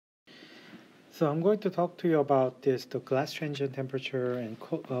So I'm going to talk to you about the glass transient temperature and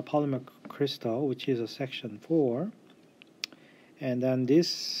polymer crystal, which is a section 4. And then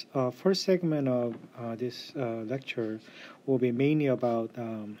this first segment of this lecture will be mainly about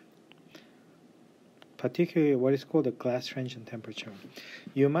particularly what is called the glass transient temperature.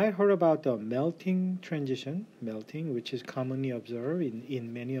 You might heard about the melting transition, which is commonly observed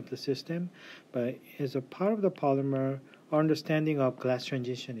in many of the system, but as a part of the polymer, understanding of glass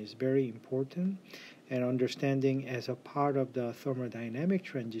transition is very important, and understanding as a part of the thermodynamic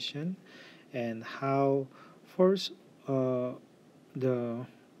transition and how first the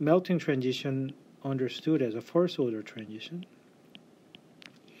melting transition understood as a first order transition,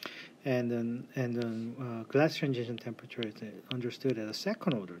 and then glass transition temperature is understood as a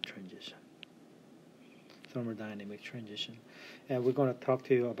second order transition, thermodynamic transition. And we're going to talk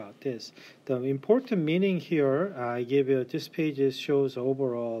to you about this. The important meaning here, I give you, this page shows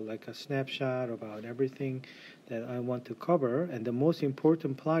overall like a snapshot about everything that I want to cover, and the most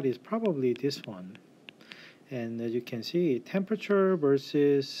important plot is probably this one. And as you can see, temperature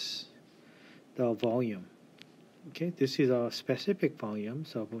versus the volume. Okay, this is a specific volume,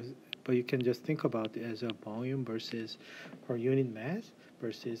 so but you can just think about it as a volume versus per unit mass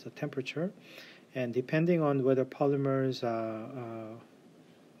versus a temperature. And depending on whether polymers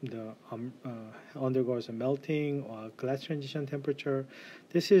undergoes a melting or glass transition temperature,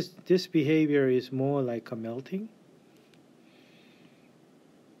 this behavior is more like a melting.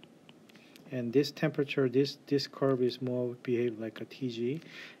 And this temperature, this curve is more behave like a TG,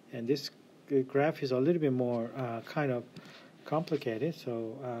 and this graph is a little bit more kind of complicated,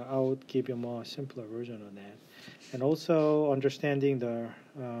 so I would give you a more simpler version of that. And also understanding the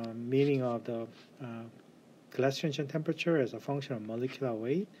meaning of the glass transition temperature as a function of molecular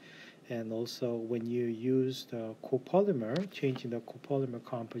weight, and also when you use the copolymer, changing the copolymer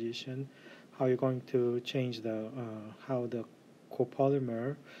composition, how you're going to change the how the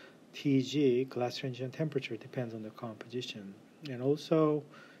copolymer TG, glass transition temperature, depends on the composition. And also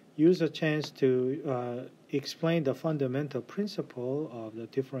use a chance to explain the fundamental principle of the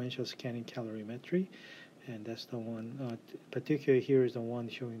differential scanning calorimetry, and that's the one, particularly here is the one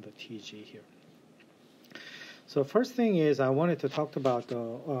showing the TG here. So first thing is I wanted to talk about the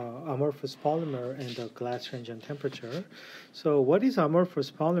amorphous polymer and the glass transient temperature. So what is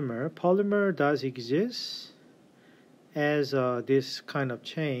amorphous polymer? Polymer does exist as this kind of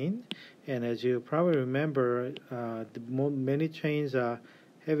chain, and as you probably remember, many chains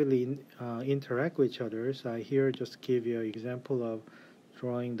heavily interact with each other. So I here just give you an example of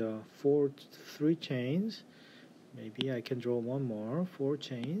drawing the three chains. Maybe I can draw one more, 4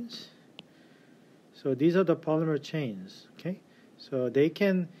 chains. So these are the polymer chains. Okay, so they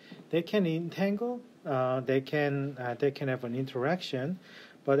can entangle, they can have an interaction.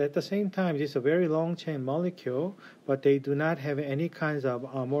 But at the same time, this is a very long chain molecule, but they do not have any kinds of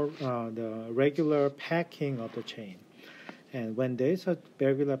the regular packing of the chain. And when there is a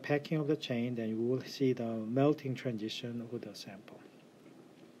regular packing of the chain, then you will see the melting transition with the sample.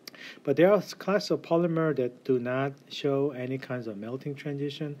 But there are class of polymer that do not show any kinds of melting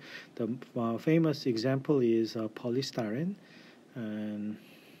transition. The famous example is polystyrene,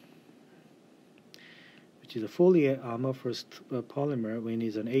 which is a fully amorphous polymer when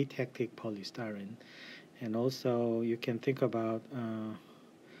it's an atactic polystyrene. And also you can think about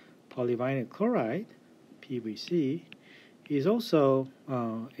polyvinyl chloride, PVC, is also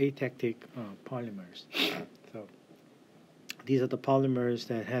atactic polymers. So these are the polymers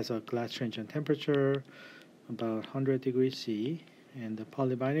that has a glass transient temperature about 100 degrees C, and the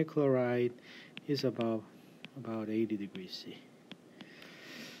polyvinyl chloride is about 80 degrees C.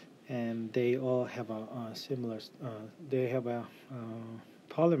 And they all have a similar, they have a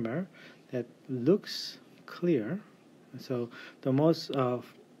polymer that looks clear. So the most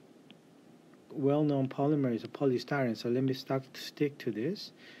well-known polymer is a polystyrene. So let me stick to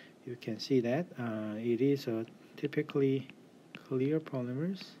this. You can see that it is a typically clear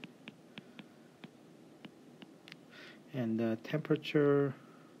polymers. And the temperature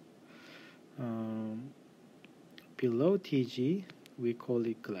below TG, we call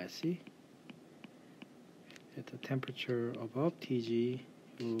it glassy. At the temperature above TG,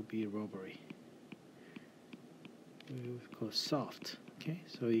 it will be rubbery. We will call soft. Okay,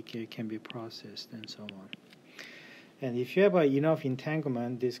 so it can be processed and so on. And if you have enough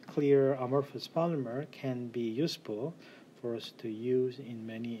entanglement, this clear amorphous polymer can be useful for us to use in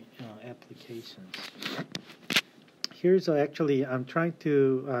many applications. Here's actually, I'm trying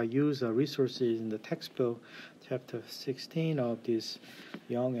to use resources in the textbook, chapter 16 of this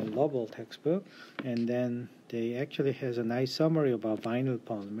Young and Lovell textbook, and then they actually has a nice summary about vinyl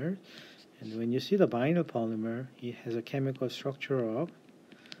polymers, And when you see the vinyl polymer, it has a chemical structure of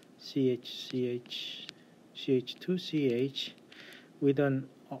CH2CH with an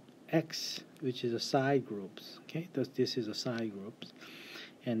X, which is a side groups. Okay, this is a side groups.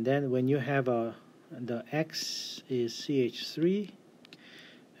 And then when you have the X is CH3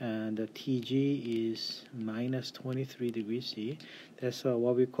 and the TG is minus 23 degrees C. That's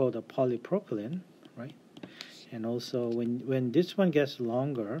what we call the polypropylene, right? And also when this one gets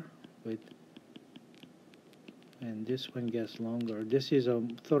longer, this is a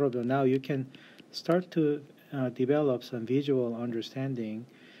sort of now you can start to develop some visual understanding.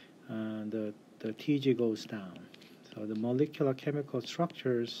 The TG goes down. So the molecular chemical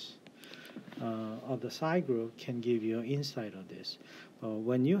structures of the side group can give you insight of this.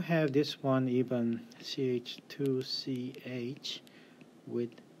 When you have this one, even CH2CH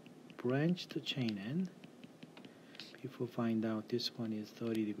with branched chain end, people find out this one is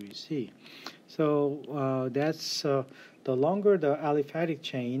 30 degrees C. So that's the longer the aliphatic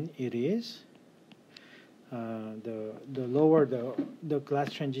chain it is, the lower the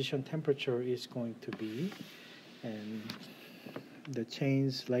glass transition temperature is going to be, and the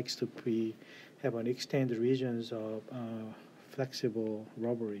chains likes to have an extended regions of flexible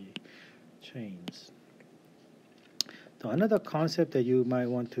rubbery chains. So another concept that you might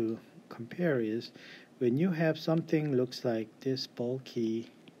want to compare is when you have something looks like this bulky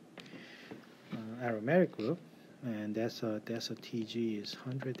aromatic group, and that's a TG is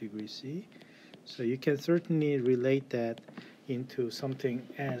 100 degrees C. So you can certainly relate that into something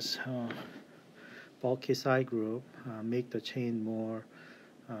as bulky side group, make the chain more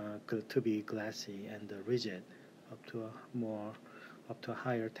to be glassy and rigid up to a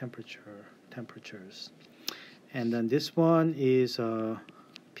higher temperatures. And then this one is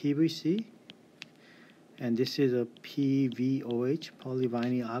PVC, and this is a PVOH,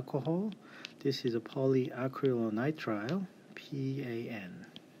 polyvinyl alcohol. This is a polyacrylonitrile, PAN.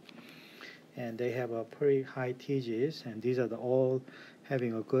 And they have a pretty high TGs, and these are all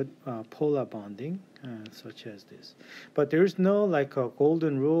having a good polar bonding, such as this. But there's no like a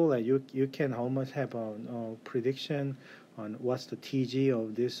golden rule that you can almost have a prediction on what's the TG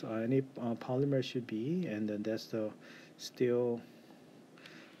of this any polymer should be, and then that's still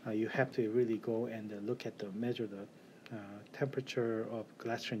you have to really go and measure the temperature of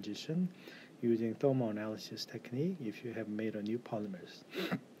glass transition using thermoanalysis technique if you have made a new polymers.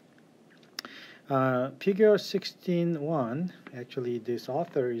 Figure 16.1, actually this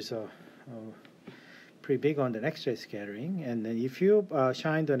author is pretty big on the X-ray scattering, and then if you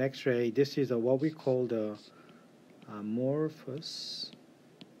shine the X-ray, this is what we call the amorphous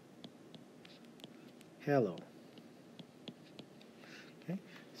halo. Okay,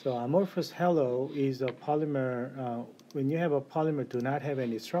 so amorphous halo is a polymer. When you have a polymer do not have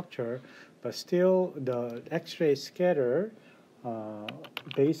any structure, but still the X-ray scatter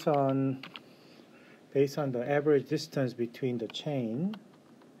based on the average distance between the chain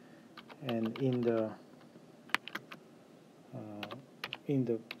and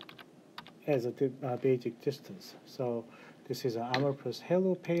as a basic distance. So this is an amorphous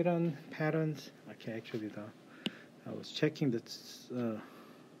halo patterns. Okay, actually I was checking the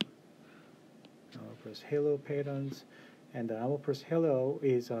amorphous halo patterns, and the amorphous halo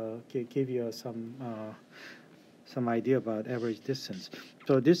is give you some idea about average distance.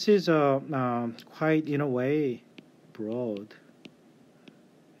 So this is quite, in a way, broad,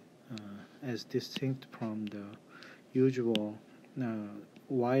 as distinct from the usual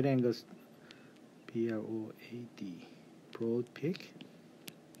wide angle BROAD, broad peak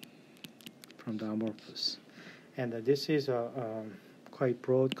from the amorphous. And this is quite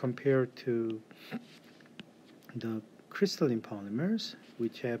broad compared to the crystalline polymers,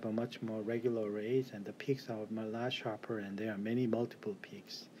 which have a much more regular rays, and the peaks are a lot sharper, and there are many multiple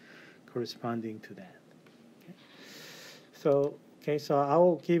peaks corresponding to that. Okay, so I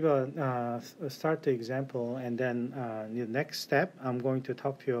will give a start the example, and then the next step, I'm going to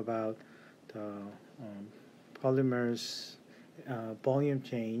talk to you about the polymers volume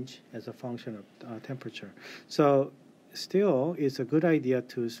change as a function of temperature. So still, it's a good idea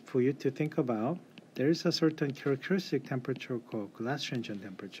for you to think about. There is a certain characteristic temperature called glass transition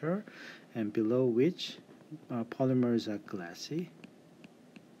temperature, and below which polymers are glassy,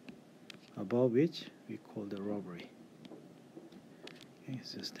 above which we call the rubbery. Okay,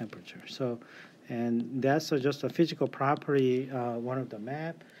 it's this temperature. So, and that's just a physical property, one of the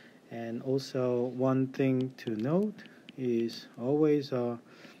map. And also one thing to note is always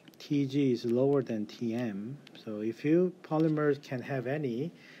TG is lower than TM. So if polymers can have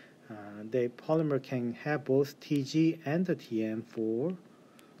any, the polymer can have both TG and the TM for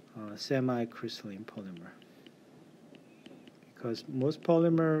semi-crystalline polymer. Because most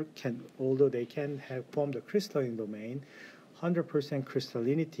polymer can, although they can have formed the crystalline domain, 100%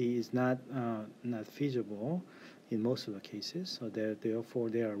 crystallinity is not feasible in most of the cases. So therefore,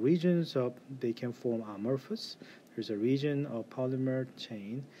 there are regions of they can form amorphous. There's a region of polymer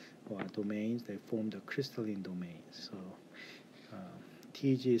chain or domains that form the crystalline domain. So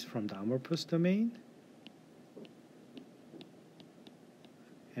TG is from the amorphous domain,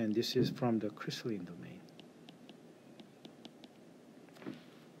 and this is from the crystalline domain.